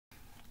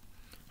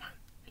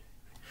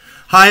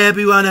Hi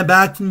everyone, I'm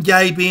back from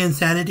JB and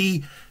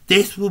Sanity.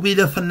 This will be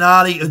the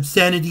finale of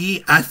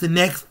Sanity, as the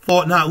next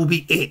fortnight will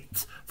be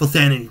it for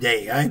Sanity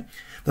Day, eh?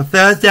 The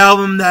first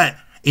album that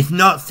is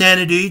not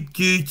Sanity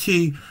due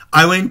to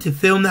I went to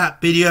film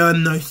that video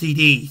and no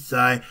CD,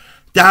 so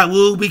that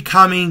will be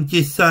coming,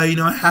 just so you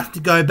know. I have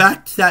to go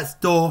back to that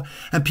store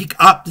and pick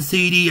up the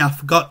CD I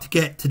forgot to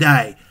get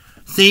today.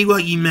 See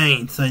what you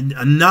mean. So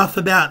enough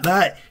about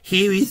that.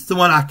 Here is the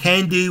one I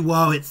can do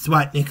while it's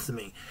right next to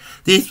me.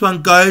 This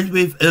one goes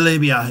with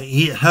Olivia,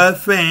 her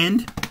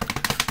friend,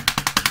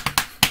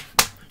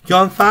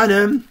 John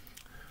Farnham.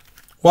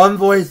 One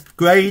Voice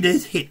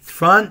Greatest Hits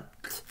front.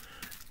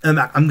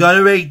 I'm going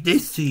to read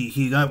this to you.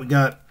 Here we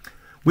go.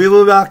 We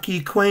Will Rock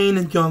You, Queen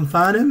and John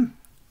Farnham.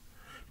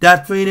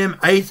 That Freedom,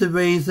 Ace of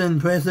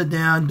Reason, Press It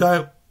Down,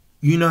 Don't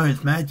You Know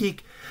It's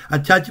Magic. A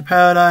Touch of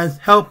Paradise,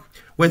 Help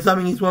When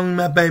Something Is Wrong with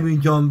My Baby,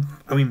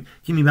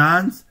 Jimmy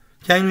Barnes.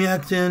 Chain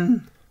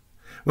Reaction,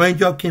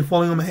 Raindrop Can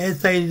Falling on My Head,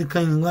 Sadie the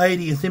Cleaning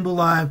Lady, A Simple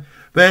Life,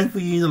 Burn For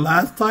You the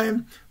Last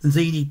Time. The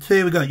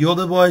CD2, we got You're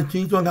the Voice,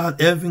 Dreams One God,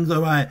 Everything's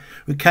Alright,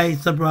 with Kate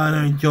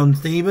Sobrano and John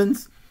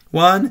Stevens.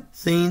 One,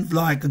 Seems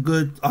Like a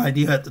Good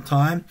Idea at the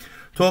Time.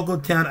 Talk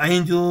of Town,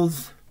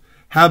 Angels,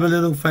 Have a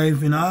Little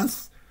Faith in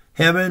Us.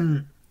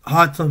 Heaven,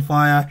 Hearts on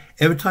Fire,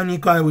 Every Time You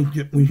Cry with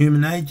Human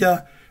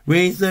Nature.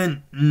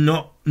 Reason,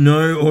 No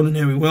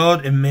Ordinary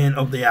World, and Man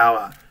of the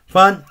Hour.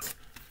 Front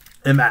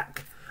and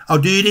back. I'll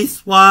do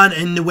this one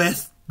in the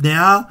West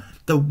now.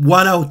 The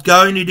one I was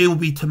going to do will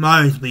be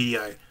tomorrow's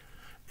video.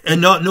 And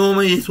not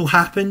normally this will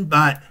happen,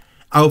 but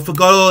I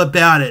forgot all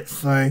about it.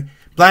 So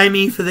blame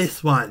me for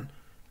this one.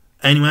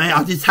 Anyway,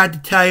 I just had to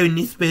tell you in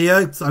this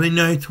video because I didn't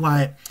know till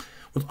I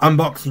was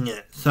unboxing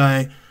it.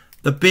 So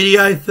the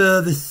video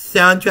for the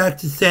soundtrack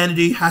to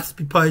Sanity has to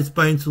be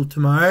postponed till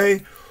tomorrow.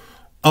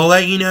 I'll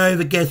let you know if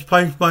it gets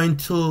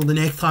postponed till the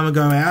next time I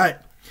go out.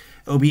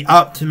 It'll be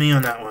up to me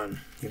on that one.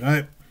 You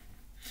know.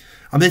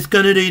 I'm just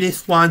going to do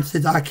this one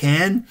since I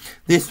can.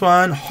 This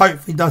one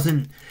hopefully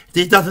doesn't... If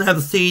this doesn't have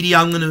a CD,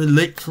 I'm going to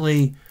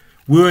literally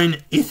ruin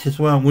it as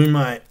well. Ruin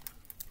my...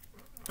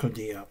 God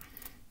dear.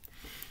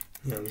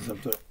 Yeah, I'm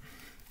going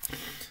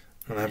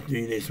to have to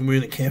do this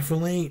really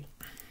carefully.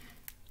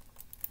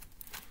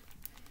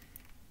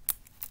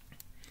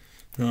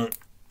 Right.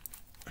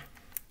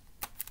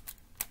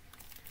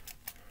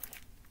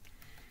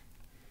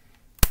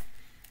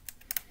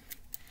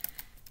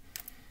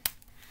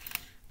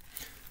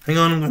 Hang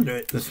on, I'm going to do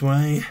it this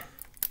way.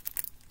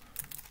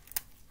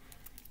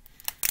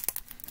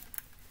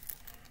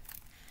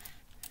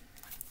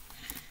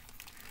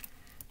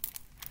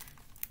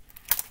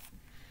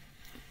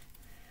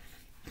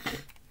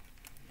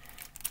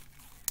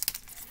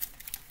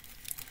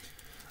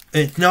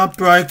 It's not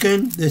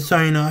broken, just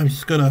so you know. I'm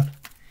just going to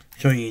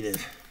show you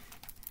this.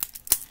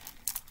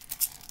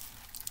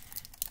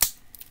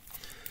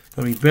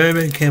 Got to be very,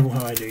 very careful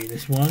how I do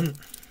this one.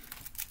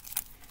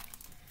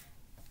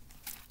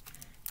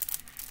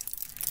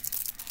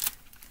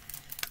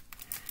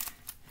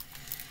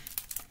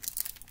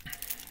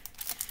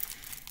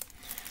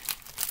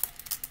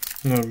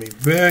 I'm going to be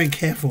very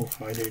careful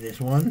how I do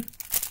this one.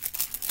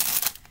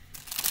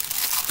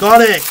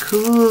 Got it!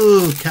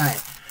 Cool! Okay.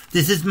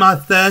 This is my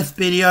first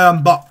video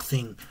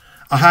unboxing.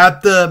 I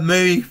have the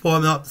movie for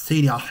not the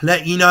CD. I'll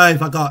let you know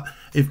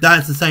if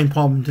that's the same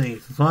problem to you.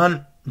 This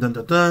one, dun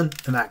dun dun,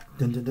 and back,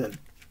 dun dun dun.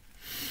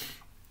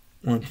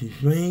 1, 2,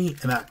 3,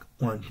 and back,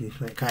 1, 2,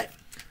 3. Okay.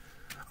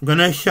 I'm going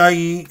to show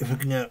you if I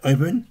can get it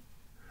open.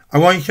 I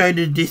won't show you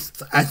the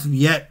discs as of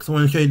yet because I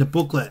want to show you the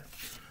booklet.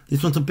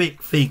 This one's a bit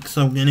thick,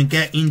 so I'm going to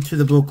get into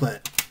the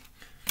booklet.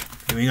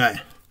 Here we go.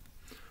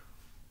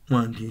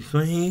 1, 2,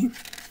 3.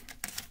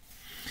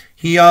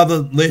 Here are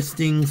the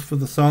listings for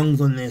the songs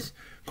on this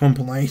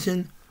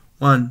compilation.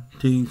 1,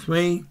 2,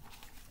 3.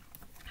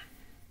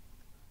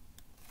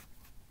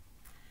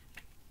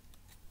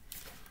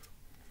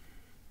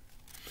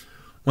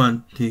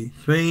 One, two,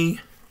 three.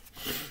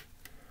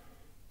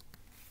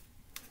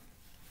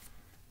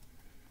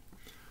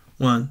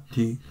 1,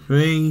 2,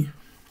 3.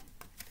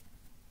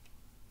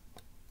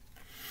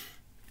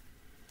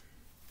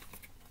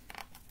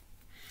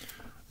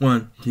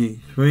 1, 2,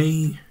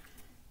 3.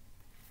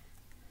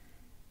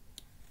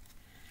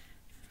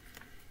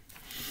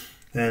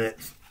 Then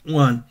it's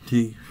 1,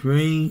 2,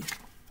 3.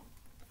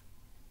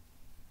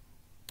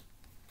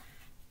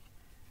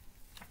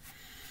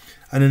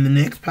 And then the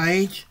next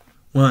page,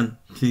 1,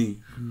 2,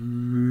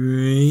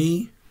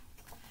 3.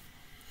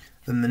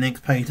 Then the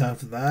next page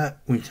after that,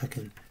 which I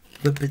can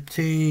flip it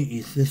to,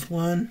 is this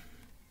one.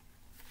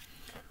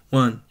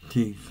 1,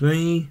 2,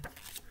 3.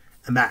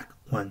 And back.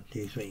 1,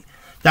 2, 3.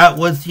 That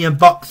was the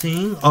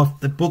unboxing of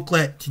the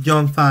booklet to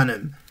John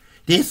Farnham.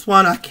 This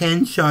one I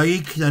can show you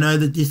because I know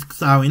the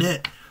discs are in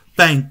it.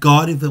 Thank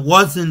God. If it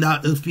wasn't,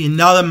 that would be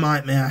another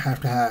nightmare I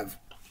have to have.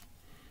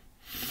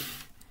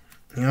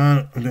 Hang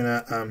on, I'm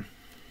gonna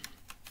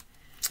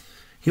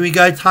here we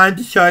go. Time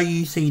to show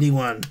you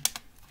CD1.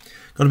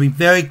 Got to be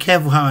very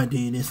careful how I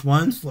do this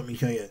one. So let me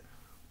show you.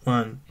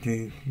 1,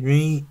 2,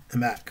 3,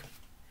 and back.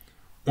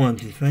 1,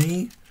 2,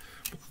 3.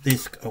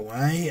 disc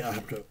away. I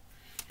have to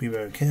be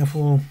very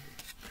careful.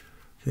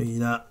 Show you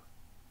that.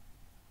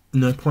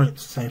 No point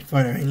to same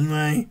photo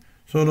anyway.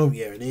 Sort of.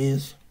 Yeah, it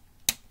is.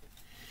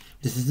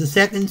 This is the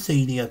second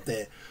CD up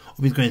there.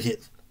 Of his greatest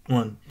hits.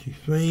 1, 2,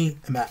 3,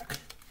 and back.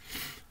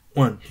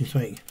 1, 2,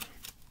 3.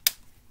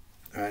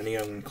 Alright, I'm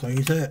going to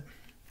close it.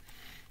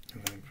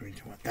 I'm going to bring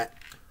it like that.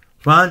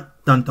 Front,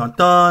 dun dun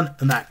dun,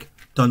 and back,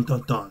 dun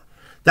dun dun.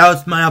 That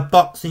was my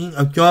unboxing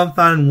of John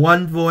Farnham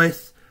One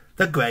Voice,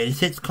 the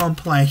greatest hits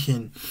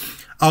compilation.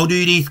 I'll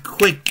do these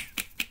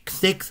quick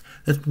 6.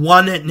 There's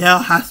one that now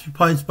has to be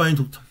postponed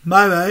until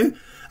tomorrow.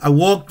 I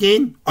walked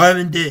in,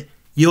 opened it.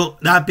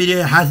 That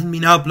video hasn't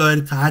been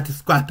uploaded, so I had to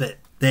scrap it.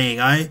 There you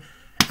go.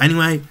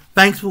 Anyway,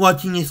 thanks for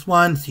watching this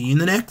one. See you in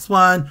the next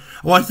one.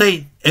 I want to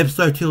say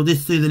episode 2,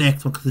 let's do the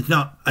next one, because it's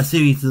not a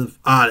series of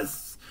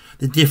artists.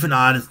 They're different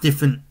artists,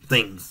 different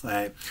things.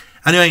 So,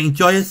 anyway,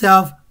 enjoy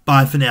yourself.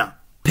 Bye for now.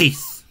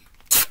 Peace.